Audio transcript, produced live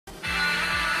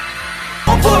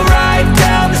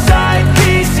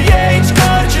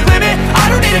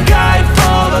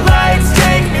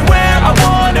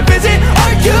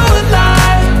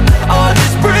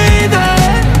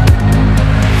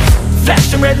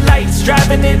lights,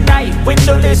 driving at night,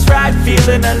 windowless ride,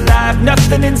 feeling alive.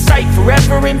 Nothing in sight,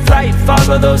 forever in flight.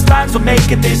 Follow those lines, we'll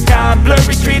make it this time.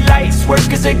 Blurry street lights,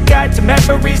 work as a guide to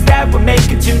memories that we're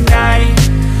making tonight.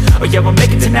 Oh yeah, we'll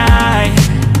make it tonight.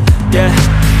 Yeah.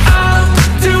 I'll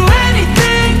do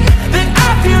anything that I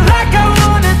feel like I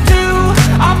wanna do.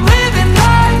 I'm living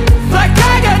life like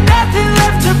I got nothing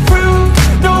left to prove.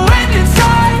 No end in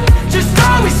sight, just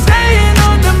always staying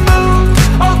on the move.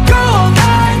 I'll go all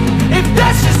night if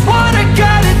that's just what I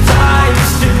gotta do.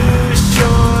 Life's too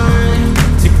short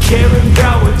to care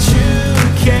about what you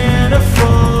can't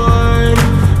afford.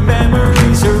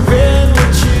 Memories are in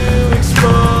what you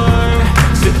explore,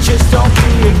 so just don't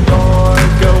be ignored.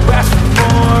 Go ask for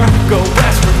more, go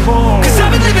ask for more. 'Cause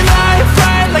I've been living life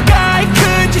right like I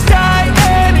could just die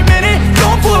any minute.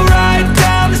 Going for a ride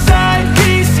down the side,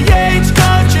 PCH,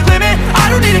 country limit. I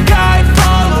don't need a guide,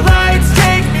 follow lights,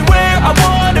 take me where I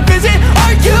wanna visit.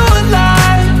 Are you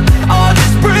alive? I'll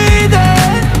just breathe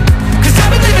in. 'Cause I've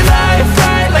been living life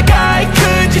right like I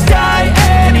could just die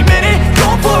any minute.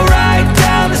 Going for a ride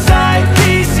down the side,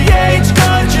 PCH,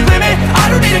 country limit. I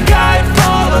don't need a guide,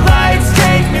 follow lights,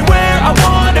 take me where I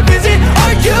wanna visit.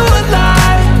 Are you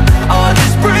alive? I'll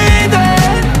just breathe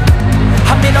in.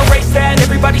 I'm in a race that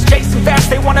everybody's chasing fast.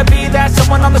 They wanna be that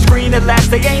someone on the screen at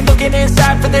last. They ain't looking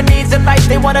inside for their needs in life.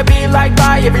 They wanna be liked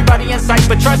by everybody in sight.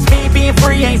 But trust me, being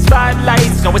free ain't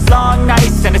spotlights. No, it's long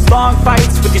nights and it's long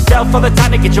fights with yourself all the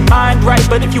time to get your mind right.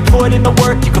 But if you put in the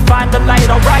work, you can find the light,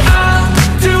 alright? I'll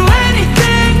do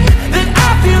anything that I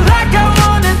feel like I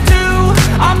wanna do.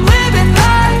 I'm living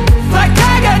life like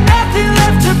I got nothing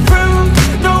left to prove.